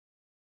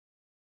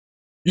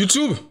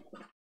YouTube,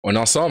 on est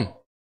ensemble.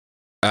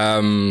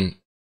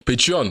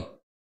 Patreon,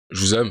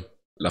 je vous aime.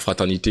 La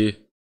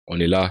fraternité, on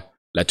est là.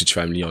 La Twitch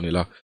Family, on est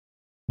là.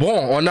 Bon,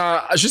 on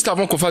a, juste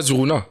avant qu'on fasse du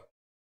Runa,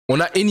 on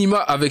a Enima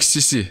avec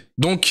CC.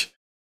 Donc,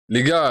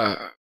 les gars,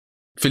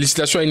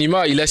 félicitations à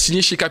Enima, il a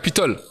signé chez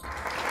Capitol.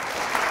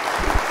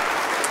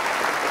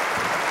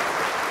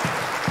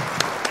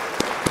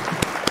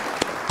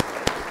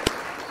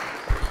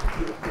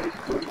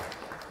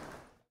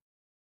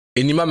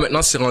 Enima,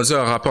 maintenant, c'est rendu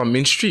un rappeur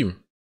mainstream.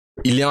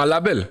 Il est un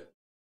label.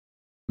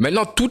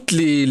 Maintenant, toutes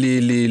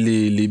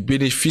les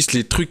bénéfices,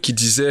 les trucs qu'il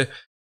disait,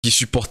 qui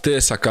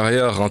supportaient sa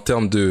carrière en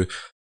termes de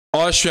 «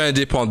 Oh, je suis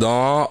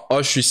indépendant.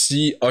 Oh, je suis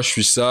ci. Oh, je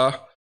suis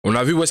ça. » On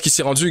a vu où est-ce qu'il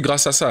s'est rendu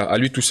grâce à ça, à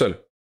lui tout seul.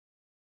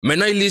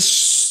 Maintenant, il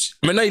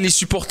est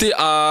supporté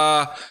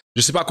à,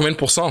 je sais pas combien de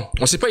pourcents.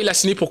 On sait pas, il a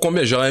signé pour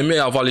combien. J'aurais aimé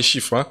avoir les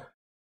chiffres, hein.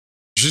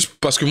 Juste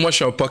parce que moi, je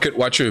suis un pocket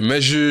watcher.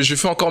 Mais je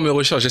fais encore mes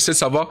recherches. J'essaie de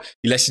savoir,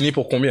 il a signé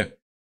pour combien.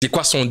 C'est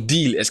quoi son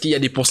deal? Est-ce qu'il y a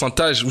des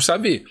pourcentages? Vous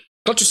savez,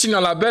 quand tu signes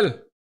un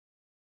label,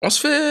 on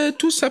se fait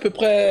tous à peu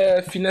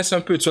près finesse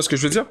un peu. Tu vois ce que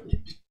je veux dire?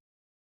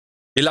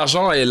 Et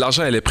l'argent,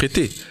 elle est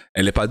prêtée.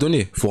 Elle n'est pas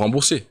donnée. Faut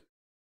rembourser.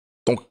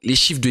 Donc, les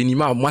chiffres de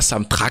Enima, moi, ça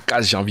me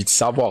tracasse. J'ai envie de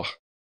savoir.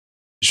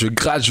 Je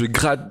gratte.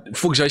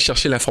 Faut que j'aille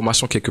chercher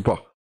l'information quelque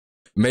part.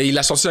 Mais il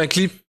a sorti un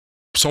clip.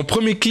 Son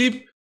premier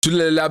clip sur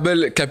le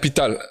label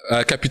Capitol,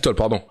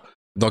 pardon.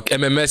 Donc,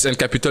 MMS and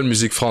Capitol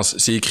Musique France.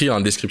 C'est écrit en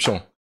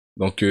description.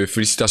 Donc,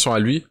 félicitations à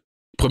lui.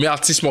 Premier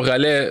artiste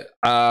montréalais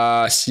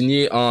à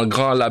signer un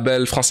grand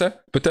label français,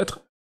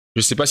 peut-être.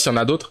 Je sais pas s'il y en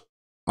a d'autres.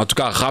 En tout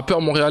cas,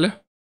 rappeur montréalais.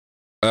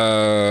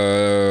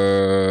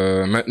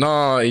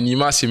 Maintenant,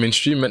 Enima, c'est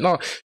mainstream. Maintenant,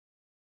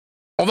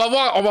 on va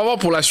voir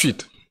pour la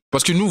suite.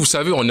 Parce que nous, vous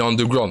savez, on est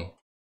underground.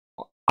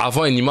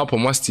 Avant Enima, pour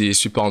moi, c'était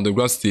super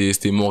underground.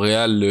 C'était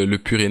Montréal, le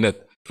pur et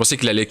net. Je pensais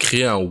qu'il allait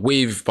créer un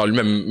wave par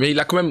lui-même. Mais il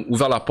a quand même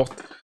ouvert la porte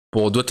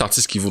pour d'autres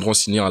artistes qui voudront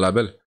signer un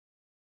label.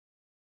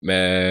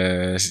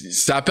 Mais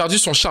ça a perdu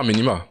son charme,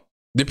 Enima.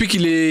 Depuis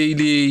qu'il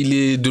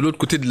est de l'autre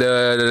côté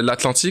de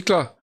l'Atlantique,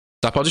 là,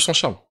 ça a perdu son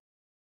charme.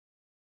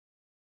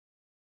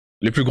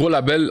 Le plus gros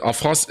label en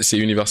France, c'est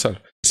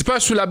Universal. C'est pas un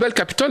sous-label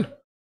Capitol?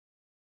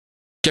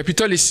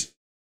 Capitol est...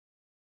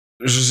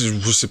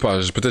 Je sais pas,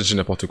 peut-être j'ai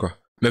n'importe quoi.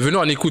 Mais venez,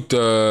 on écoute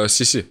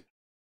CC.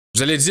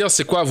 Vous allez dire,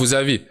 c'est quoi vos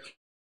avis?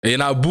 Et il y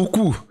en a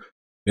beaucoup.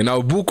 Il y en a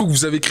beaucoup que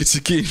vous avez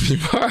critiqué,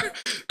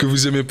 que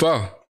vous aimez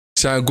pas.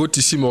 C'est un goat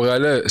ici,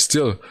 montréalais,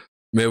 still.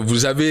 Mais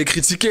vous avez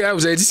critiqué, hein,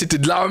 vous avez dit c'était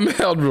de la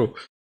merde, bro.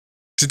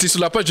 C'était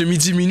sur la page de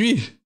midi,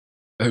 minuit.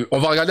 On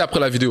va regarder après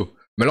la vidéo.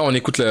 Mais là, on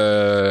écoute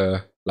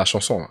la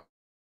chanson. Hein.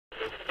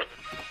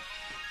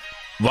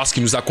 Voir ce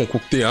qu'il nous a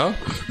concocté, hein.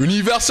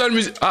 Universal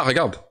Music. Ah,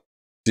 regarde.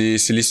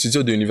 C'est les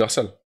studios de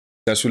Universal.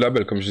 C'est un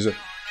sous-label, comme je disais.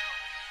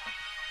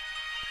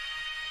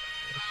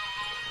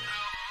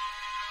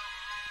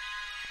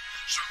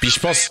 Puis je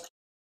pense,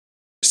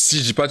 si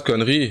je dis pas de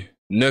conneries,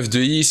 9 de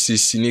I, c'est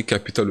signé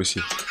Capitol aussi.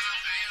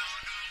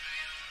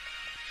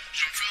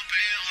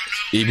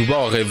 Et Booba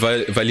aurait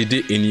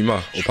validé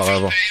Enima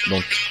auparavant.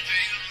 Donc,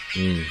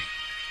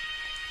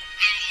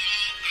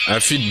 un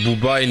feat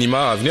Booba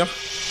Enima à venir,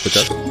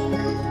 peut-être.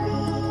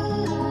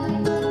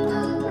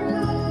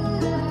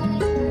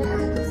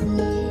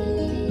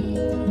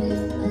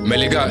 Mais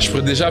les gars, je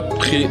peux déjà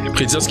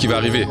prédire ce qui va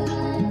arriver.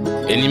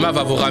 Enima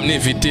va vous ramener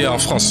VT en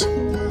France.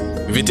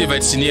 VT va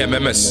être signé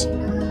MMS.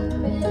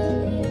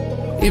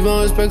 Ils vont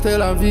respecter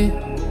la vie.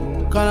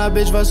 Quand la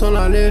bitch va s'en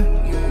aller,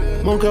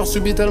 mon cœur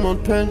subit tellement de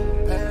peine.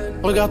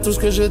 Regarde tout ce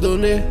que j'ai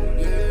donné.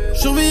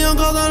 Je vis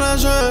encore dans la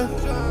jungle.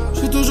 Je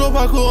suis toujours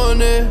pas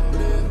couronné.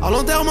 À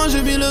l'enterrement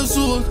j'ai mis le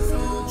soude.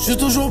 Je suis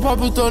toujours pas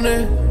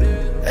boutonné.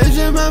 Et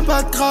j'ai même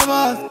pas de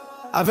cravate.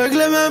 Avec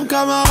les mêmes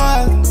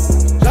camarades.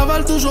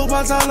 J'avale toujours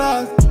pas de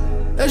salade.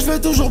 Et je fais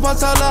toujours pas de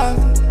salade.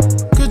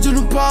 Que Dieu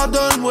nous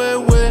pardonne,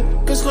 ouais.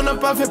 Qu'est-ce qu'on a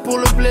pas fait pour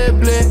le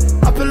blé-blé?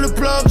 Appelle le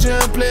blog, j'ai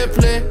un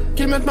play-play.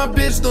 Qu'ils mettent ma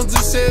bitch dans du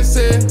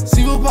CC.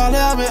 Si vous parlez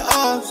à mes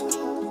hops,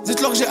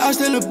 dites-leur que j'ai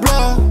acheté le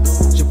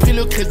blog. J'ai pris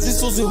le crédit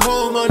sur du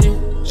home money.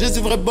 J'ai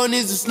du vrai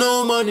bunny, du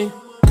snow money.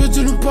 Que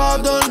Dieu nous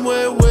pardonne,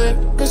 ouais.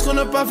 Qu'est-ce qu'on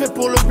a pas fait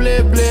pour le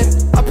blé-blé?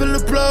 Appelle le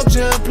blog,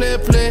 j'ai un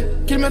play-play.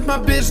 Qu'ils mettent ma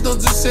bitch dans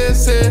du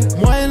CC.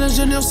 Moi et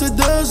l'ingénieur, c'est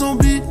deux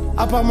zombies.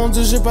 À part mon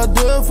Dieu, j'ai pas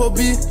de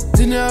phobie.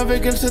 Dîner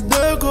avec elle, c'est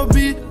deux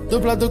copies. Deux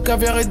plats de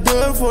caviar et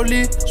deux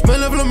folies. Je me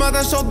lève le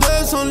matin, je sors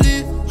 200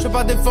 lits. Je fais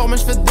pas d'efforts, mais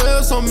je fais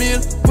 200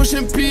 000.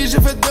 Prochain pis, j'ai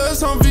fait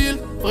 200 villes.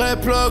 Vrai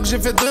plug, j'ai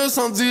fait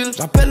 200 deals.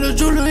 J'appelle le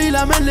Joe, il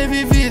amène les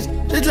vivis.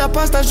 J'ai de la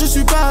pasta, je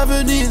suis pas à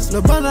Venise.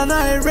 Le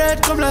banana est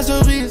red comme la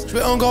cerise. Je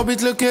vais encore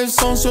beat le case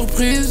sans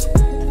surprise.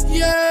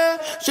 Yeah,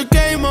 je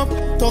game up.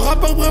 Ton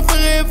rappeur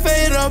préféré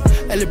fade up.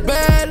 Elle est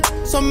belle,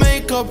 sans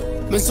make-up.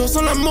 Mais sur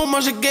son amour,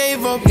 moi je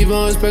gave up. Ils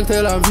vont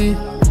respecter la vie.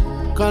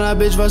 Quand la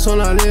bitch va s'en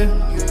aller,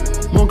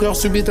 mon cœur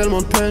subit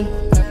tellement de peine.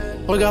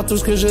 Regarde tout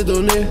ce que j'ai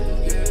donné.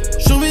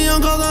 Je survis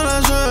encore dans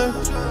la jungle.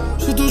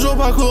 Je suis toujours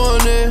pas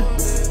couronné.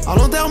 À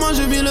l'enterrement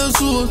j'ai mis le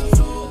soude.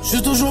 Je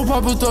suis toujours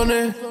pas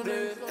boutonné.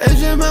 Et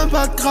j'ai même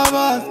pas de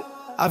cravate.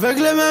 Avec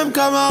les mêmes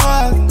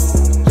camarades.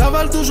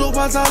 J'avale toujours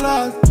pas de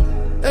salade,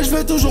 et je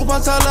fais toujours pas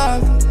de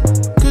salade.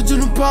 Que Dieu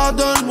nous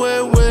pardonne,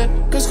 ouais.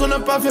 Qu'est-ce qu'on n'a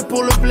pas fait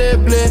pour le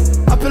blé-blé?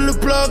 Appelle le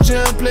blog, j'ai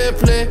un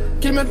play-play.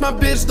 Qu'ils mettent ma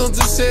bitch dans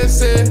du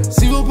CC.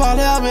 Si vous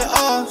parlez à mes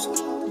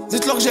hosts,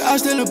 dites-leur que j'ai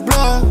acheté le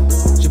blog.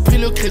 J'ai pris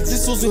le crédit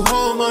sur du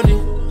home money.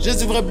 J'ai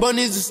du vrai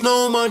bunny, du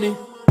snow money.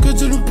 Que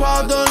Dieu nous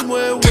pardonne,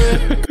 ouais.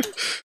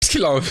 Est-ce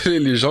qu'il a enlevé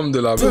les jambes de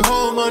la meuf?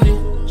 Home money.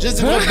 J'ai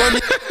du vrai bunny.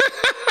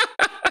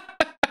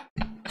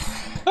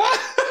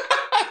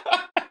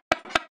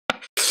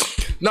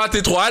 Non,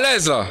 t'es trop à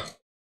l'aise là.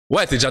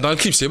 Ouais, t'es déjà dans le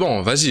clip, c'est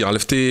bon. Vas-y,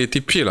 enlève tes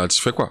pieds là.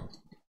 Tu fais quoi?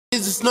 Que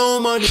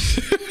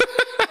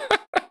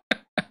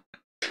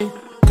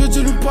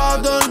Dieu nous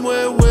pardonne,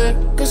 ouais.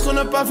 Qu'est-ce qu'on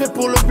n'a pas fait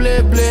pour le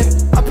blé-blé?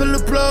 Appelle le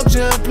blog,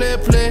 j'ai un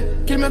play-play.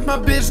 Qu'ils mettent ma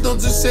bitch dans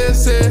du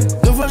CC.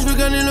 2 fois je veux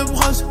gagner le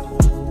bronze,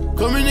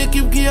 comme une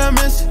équipe qui a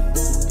Messi.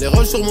 Les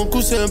rushs sur mon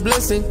cou, c'est un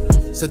blessing.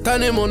 Cette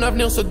année, mon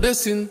avenir se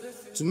dessine.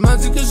 Tu m'as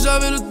dit que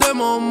j'avais le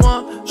démon en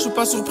moi. Je suis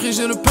pas surpris,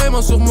 j'ai le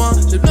paiement sur moi.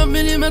 J'ai 9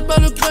 mm, pas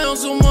le crayon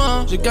sur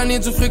moi. J'ai gagné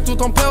du fric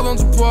tout en perdant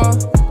du poids.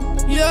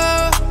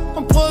 Yeah,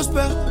 on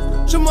prospère.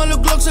 Chez moi le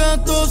Glock c'est un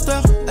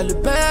toaster. Elle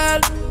est belle,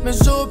 mais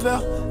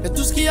j'opère. Et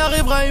tout ce qui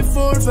arrivera il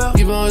faut le faire.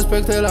 Ils vont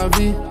respecter la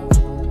vie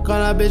quand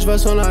la bitch va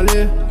s'en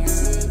aller.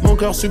 Mon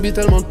cœur subit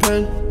tellement de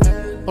peine.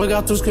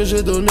 Regarde tout ce que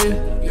j'ai donné.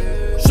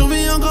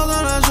 Survis encore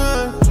dans la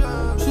jungle.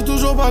 Je suis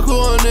toujours pas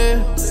couronné.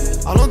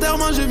 À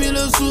l'enterrement j'ai mis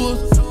le sou.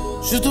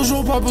 Je suis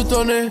toujours pas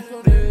boutonné.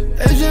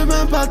 Et j'ai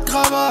même pas de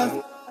cravate.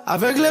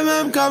 Avec les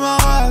mêmes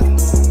camarades.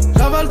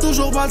 J'avale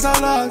toujours pas de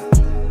salade.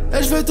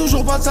 Et je fais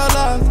toujours pas de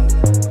salade.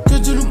 Que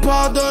Dieu nous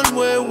pardonne,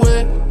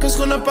 ouais. Qu'est-ce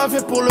qu'on n'a pas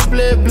fait pour le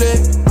blé-blé?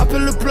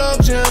 Appelle le blog,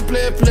 j'ai un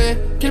play-play.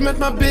 Qu'ils mettent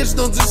ma bitch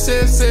dans du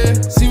CC.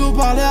 Si vous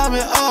parlez à mes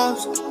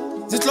hosts,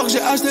 dites-leur que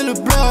j'ai acheté le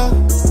blog.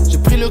 J'ai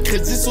pris le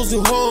crédit sur du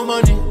home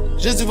money.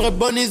 J'ai du vrai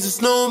bunny, du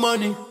snow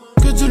money.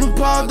 Que Dieu nous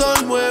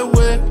pardonne,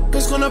 ouais.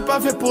 Qu'est-ce qu'on n'a pas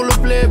fait pour le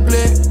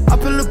blé-blé?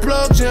 Appelle le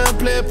blog, j'ai un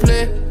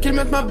play-play. Qu'ils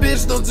mettent ma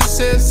bitch dans du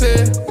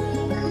CC.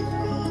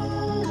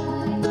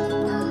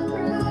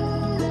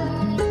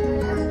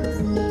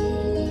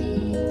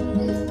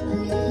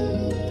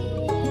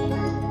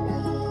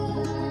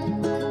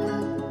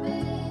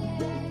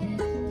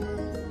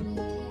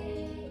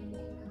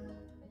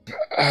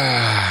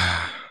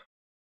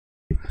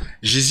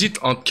 J'hésite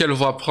entre quelle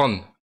voie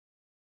prendre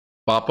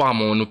par rapport à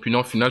mon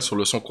opinion finale sur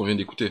le son qu'on vient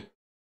d'écouter.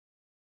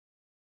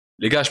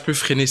 Les gars, je peux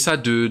freiner ça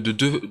de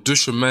deux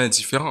chemins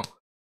différents.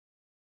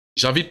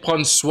 J'ai envie de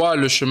prendre soit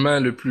le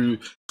chemin le plus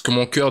que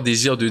mon cœur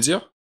désire de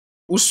dire,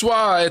 ou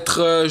soit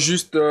être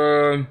juste,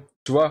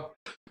 tu vois.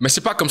 Mais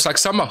c'est pas comme ça que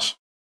ça marche.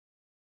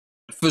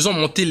 Faisons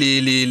monter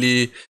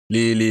les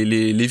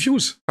views,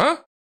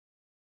 hein.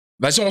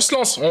 Vas-y, on se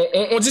lance.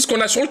 On dit ce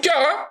qu'on a sur le cœur,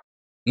 hein.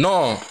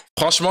 Non,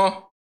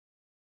 franchement,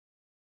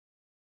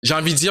 j'ai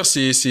envie de dire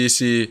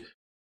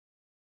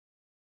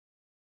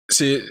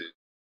c'est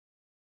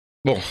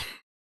bon.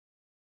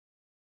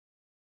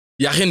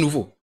 Il y a rien de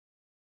nouveau.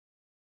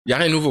 Il y a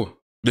rien de nouveau.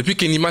 Depuis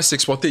qu'Enima s'est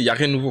exporté, il y a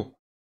rien de nouveau.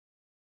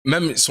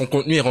 Même son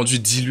contenu est rendu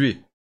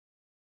dilué.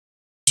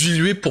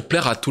 Dilué pour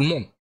plaire à tout le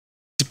monde.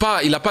 C'est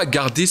pas, il a pas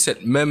gardé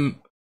cette même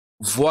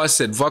voix,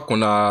 cette voix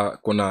qu'on a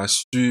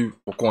su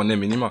pourquoi on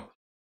aime Enima.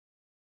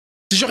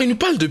 C'est genre, il nous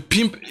parle de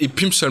pimp et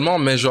pimp seulement,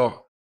 mais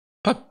genre,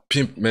 pas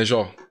pimp, mais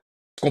genre,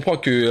 tu comprends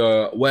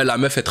que, ouais, la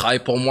meuf, elle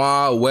travaille pour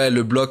moi, ouais,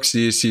 le bloc,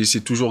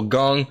 c'est toujours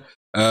gang.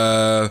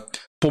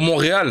 Pour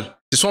Montréal,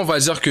 c'est soit on va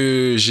dire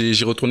que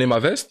j'ai retourné ma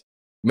veste,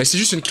 mais c'est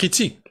juste une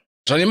critique.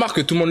 J'en ai marre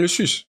que tout le monde le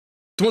suce.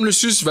 Tout le monde le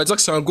suce, va dire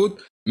que c'est un goat,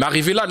 mais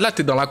arrivé là,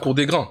 t'es dans la cour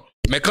des grands.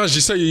 Mais quand je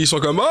dis ça, ils sont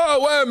comme, ah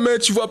ouais, mais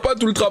tu vois pas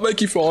tout le travail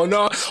qu'ils font en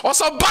a. On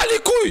s'en bat les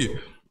couilles!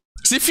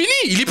 C'est fini,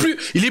 il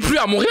est plus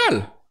à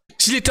Montréal.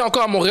 S'il était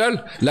encore à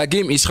Montréal, la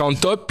game, il serait en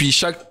top, puis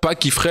chaque pas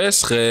qu'il ferait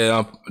serait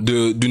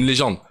d'une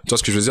légende. Tu vois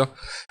ce que je veux dire?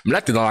 Mais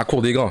là, t'es dans la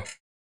cour des grands.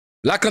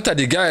 Là, quand t'as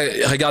des gars,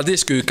 regardez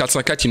ce que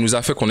 404 il nous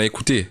a fait qu'on a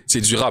écouté.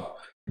 C'est du rap.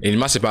 Et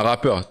Enima, c'est pas un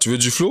rappeur. Tu veux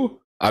du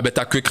flow? Ah ben,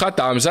 t'as Kekra,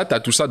 t'as Hamza,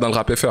 t'as tout ça dans le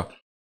rap FR.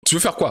 Tu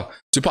veux faire quoi?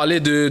 Tu veux parler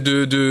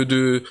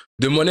de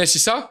monnaie, c'est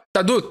ça?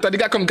 T'as d'autres. T'as des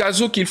gars comme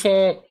Gazo qui le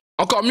font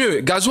encore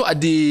mieux. Gazo a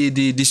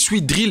des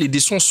sweet drills et des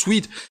sons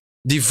sweet,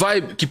 des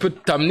vibes qui peuvent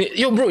t'amener.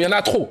 Yo, bro, il y en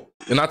a trop.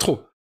 Il y en a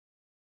trop.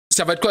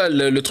 Ça va être quoi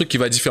le truc qui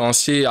va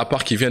différencier, à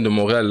part qu'il vient de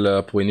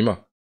Montréal pour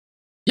Enima?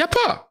 Y a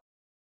pas.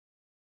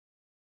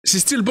 C'est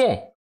still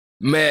bon.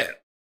 Mais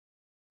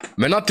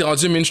maintenant, t'es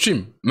rendu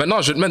mainstream. Maintenant,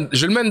 je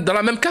le mets dans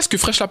la même case que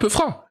Fresh la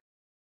Peufra.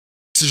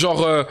 C'est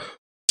genre,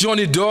 si on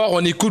est dehors,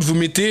 on écoute, vous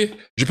mettez.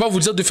 Je vais pas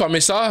vous dire de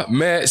fermer ça,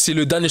 mais c'est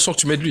le dernier son que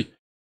tu mets de lui.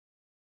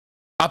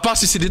 À part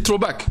si c'est des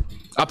throwbacks.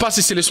 À part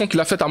si c'est les sons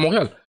qu'il a fait à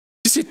Montréal.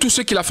 Si c'est tous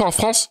ceux qu'il a fait en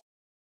France,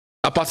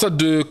 à partir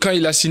de quand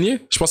il a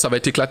signé, je pense que ça va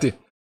être éclaté.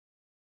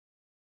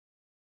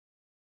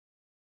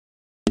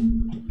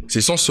 Ces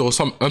sons se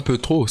ressemblent un peu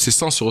trop. Ces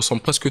sons se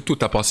ressemblent presque tout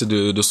à partir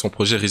de son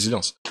projet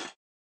Résilience.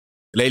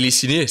 Là, il est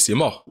signé, c'est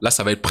mort. Là,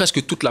 ça va être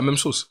presque toute la même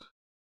chose.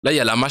 Là, il y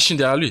a la machine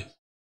derrière lui.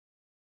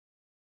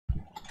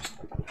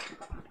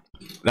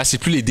 Là, c'est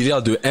plus les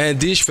délires de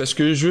indé, je fais ce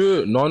que je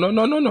veux.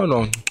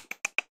 Non.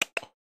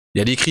 Il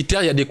y a des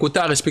critères, il y a des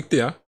quotas à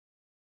respecter. Hein.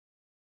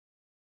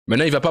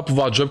 Maintenant, il va pas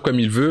pouvoir job comme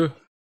il veut.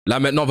 Là,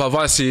 maintenant, on va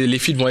voir les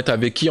filles vont être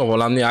avec qui. On va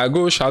l'emmener à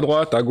gauche, à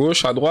droite, à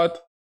gauche, à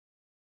droite.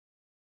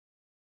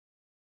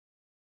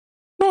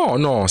 Non,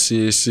 non,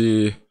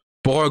 c'est...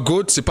 Pour un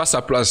GOAT, c'est pas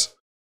sa place.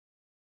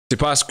 C'est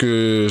pas ce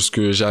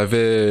que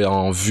j'avais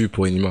en vue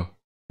pour Enima,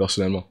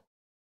 personnellement.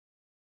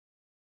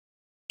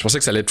 Je pensais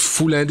que ça allait être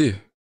full indé.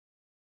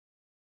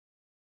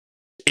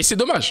 Et c'est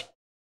dommage.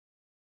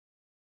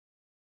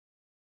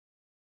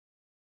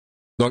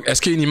 Donc,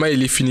 est-ce qu'Enima,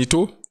 il est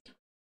finito?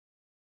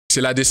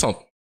 C'est la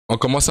descente. On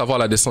commence à voir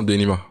la descente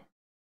d'Enima.